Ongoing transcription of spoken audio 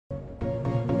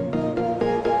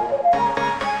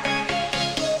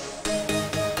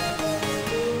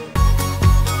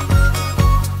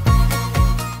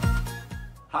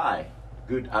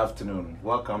Good afternoon.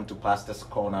 Welcome to Pastor's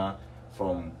Corner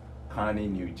from Kearney,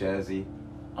 New Jersey.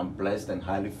 I'm blessed and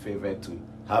highly favored to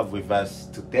have with us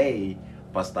today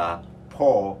Pastor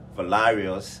Paul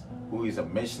Valerius, who is a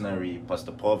missionary.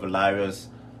 Pastor Paul Valerius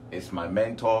is my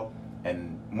mentor,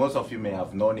 and most of you may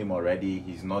have known him already.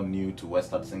 He's not new to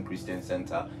West Hudson Christian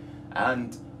Center,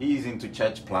 and he's into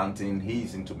church planting.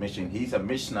 He's into mission. He's a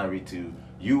missionary to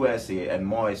USA and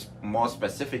more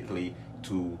specifically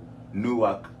to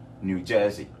Newark, New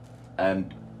Jersey.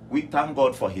 And we thank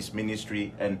God for his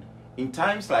ministry. And in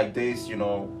times like this,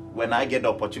 when I get the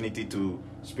opportunity to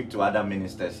speak to other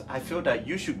ministers, I feel that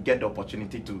you should get the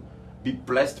opportunity to be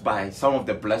blessed by some of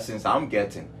the blessings I'm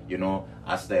getting,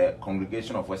 as the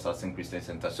congregation of West Hudson Christian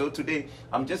Center. So today,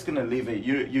 I'm just going to leave it.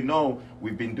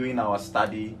 We've been doing our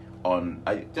study on,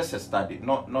 just a study,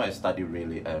 not a study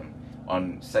really,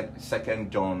 on 2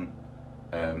 John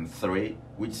 3,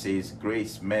 which says,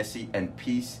 grace, mercy, and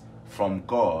peace from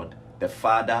God the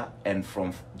Father and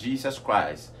from Jesus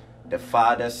Christ, the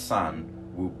Father's Son,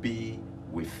 will be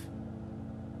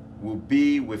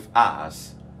with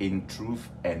us in truth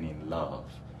and in love.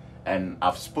 And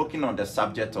I've spoken on the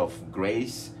subject of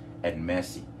grace and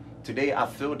mercy. Today I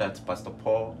feel that Pastor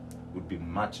Paul would be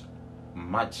much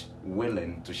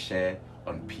willing to share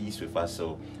on peace with us.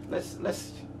 So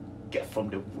let's get from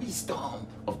the wisdom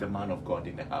of the man of God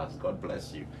in the house. God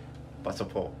bless you, Pastor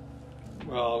Paul.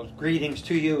 Well, greetings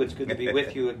to you. It's good to be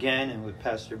with you again and with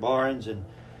Pastor Barnes. And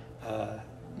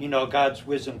God's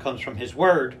wisdom comes from his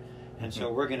word. And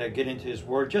so we're going to get into his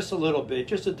word just a little bit,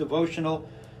 just a devotional.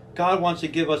 God wants to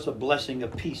give us a blessing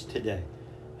of peace today.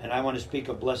 And I want to speak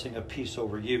a blessing of peace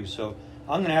over you. So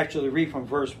I'm going to actually read from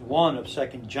verse 1 of 2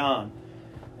 John.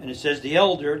 And it says, the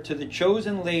elder to the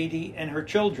chosen lady and her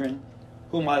children,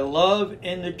 whom I love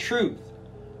in the truth,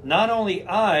 not only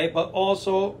I, but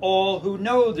also all who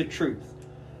know the truth,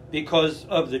 because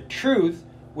of the truth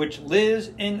which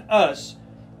lives in us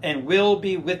and will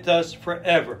be with us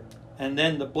forever. And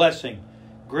then the blessing,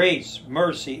 grace,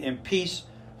 mercy, and peace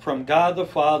from God the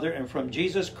Father and from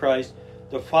Jesus Christ,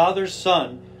 the Father's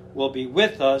Son, will be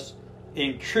with us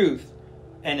in truth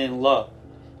and in love.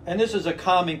 And this is a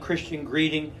common Christian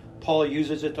greeting. Paul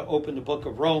uses it to open the book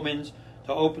of Romans,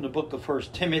 to open the book of 1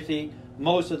 Timothy.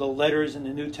 Most of the letters in the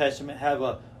New Testament have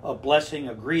a blessing,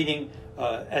 a greeting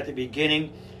at the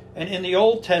beginning. And in the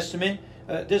Old Testament,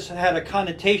 this had a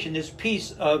connotation, this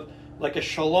peace of like a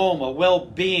shalom, a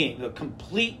well-being, a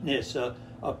completeness, a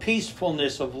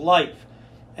peacefulness of life.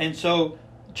 And so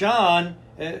John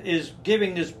is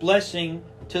giving this blessing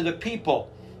to the people.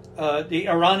 The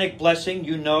Aaronic blessing,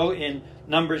 in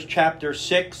Numbers chapter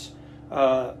 6,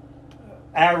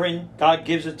 Aaron, God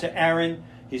gives it to Aaron.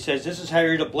 He says, this is how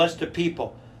you're to bless the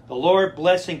people. The Lord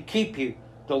bless and keep you.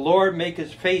 The Lord make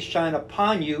his face shine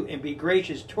upon you and be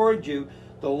gracious toward you.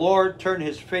 The Lord turn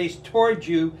his face toward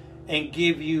you and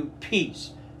give you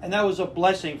peace. And that was a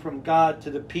blessing from God to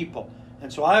the people.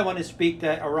 And so I want to speak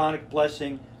that Aaronic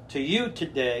blessing to you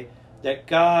today, that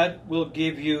God will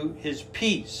give you his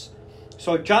peace.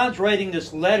 So John's writing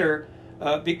this letter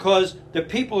because the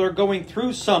people are going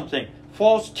through something.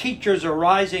 False teachers are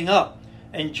rising up.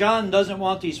 And John doesn't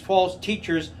want these false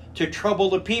teachers to trouble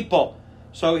the people.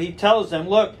 So he tells them,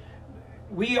 look,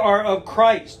 we are of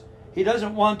Christ. He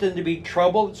doesn't want them to be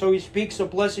troubled. So he speaks a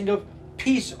blessing of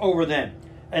peace over them.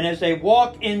 And as they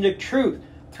walk in the truth,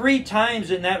 3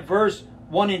 times in that verse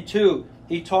 1 and 2,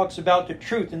 he talks about the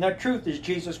truth. And that truth is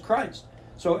Jesus Christ.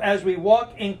 So as we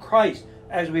walk in Christ,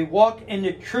 as we walk in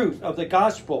the truth of the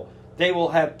gospel, they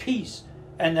will have peace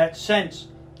and that sense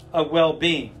of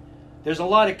well-being. There's a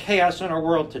lot of chaos in our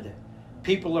world today.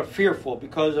 People are fearful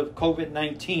because of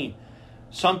COVID-19.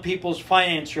 Some people's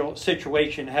financial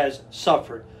situation has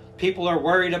suffered. People are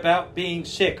worried about being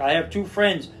sick. I have 2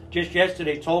 friends just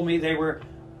yesterday told me they were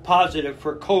positive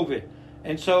for COVID.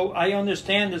 And so I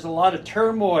understand there's a lot of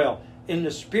turmoil in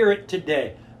the spirit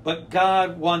today. But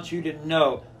God wants you to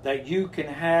know that you can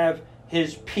have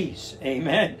his peace.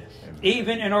 Amen.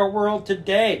 Even in our world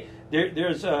today,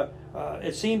 there's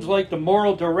it seems like the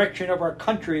moral direction of our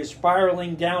country is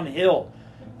spiraling downhill.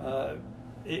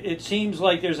 It seems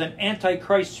like there's an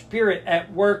antichrist spirit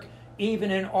at work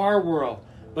even in our world.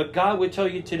 But God would tell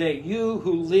you today, you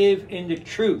who live in the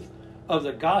truth of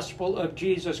the gospel of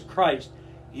Jesus Christ,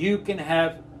 you can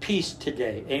have peace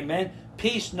today. Amen.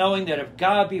 Peace knowing that if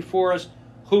God be for us,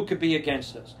 who could be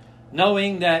against us?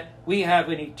 Knowing that we have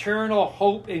an eternal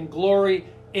hope and glory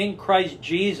in Christ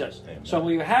Jesus. Amen. So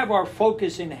we have our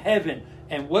focus in heaven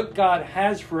and what God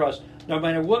has for us. No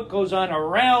matter what goes on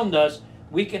around us,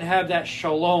 we can have that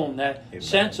shalom, that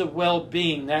sense of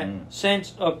well-being, that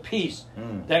sense of peace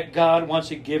that God wants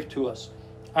to give to us.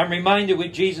 I'm reminded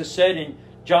what Jesus said in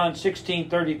John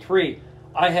 16:33.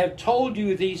 I have told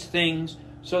you these things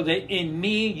so that in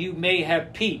me you may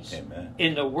have peace. Amen.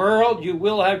 In the world you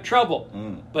will have trouble,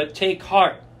 but take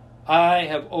heart. I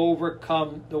have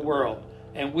overcome the world.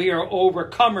 And we are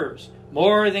overcomers,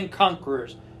 more than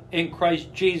conquerors, in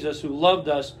Christ Jesus, who loved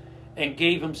us and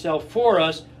gave himself for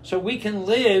us, so we can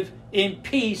live in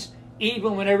peace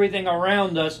even when everything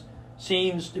around us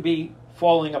seems to be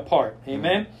falling apart.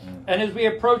 Amen? And as we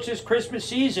approach this Christmas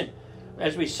season,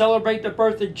 as we celebrate the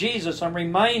birth of Jesus, I'm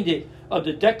reminded of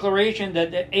the declaration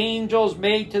that the angels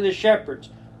made to the shepherds.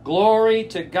 Glory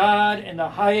to God in the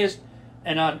highest,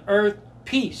 and on earth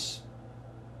peace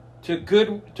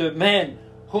to men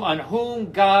on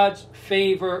whom God's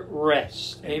favor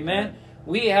rests. Amen?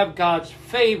 We have God's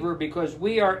favor because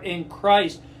we are in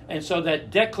Christ. And so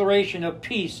that declaration of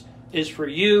peace is for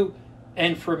you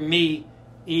and for me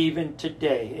even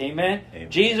today. Amen?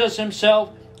 Jesus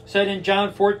himself said in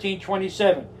John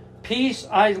 14:27, peace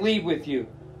I leave with you.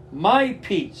 My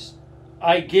peace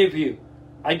I give you.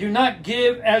 I do not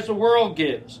give as the world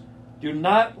gives. Do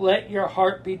not let your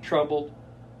heart be troubled.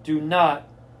 Do not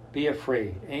be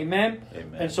afraid. Amen?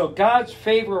 And so God's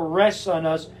favor rests on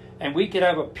us, and we can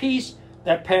have a peace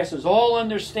that passes all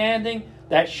understanding,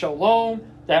 that shalom,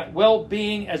 that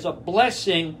well-being as a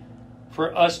blessing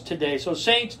for us today. So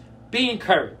saints, be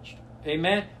encouraged.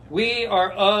 Amen? We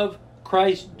are of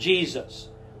Christ Jesus.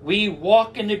 We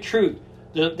walk in the truth.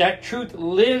 That truth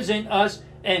lives in us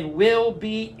and will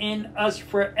be in us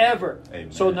forever.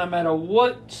 Amen. So no matter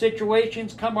what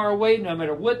situations come our way, no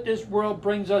matter what this world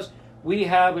brings us, we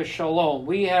have a shalom.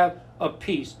 We have a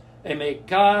peace. And may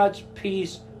God's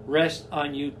peace rest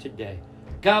on you today.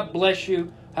 God bless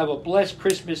you. Have a blessed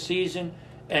Christmas season.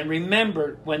 And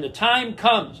remember, when the time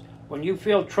comes, when you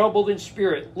feel troubled in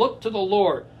spirit, look to the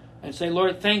Lord and say,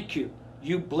 Lord, thank you.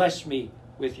 You bless me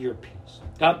with your peace.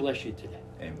 God bless you today.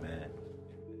 Amen.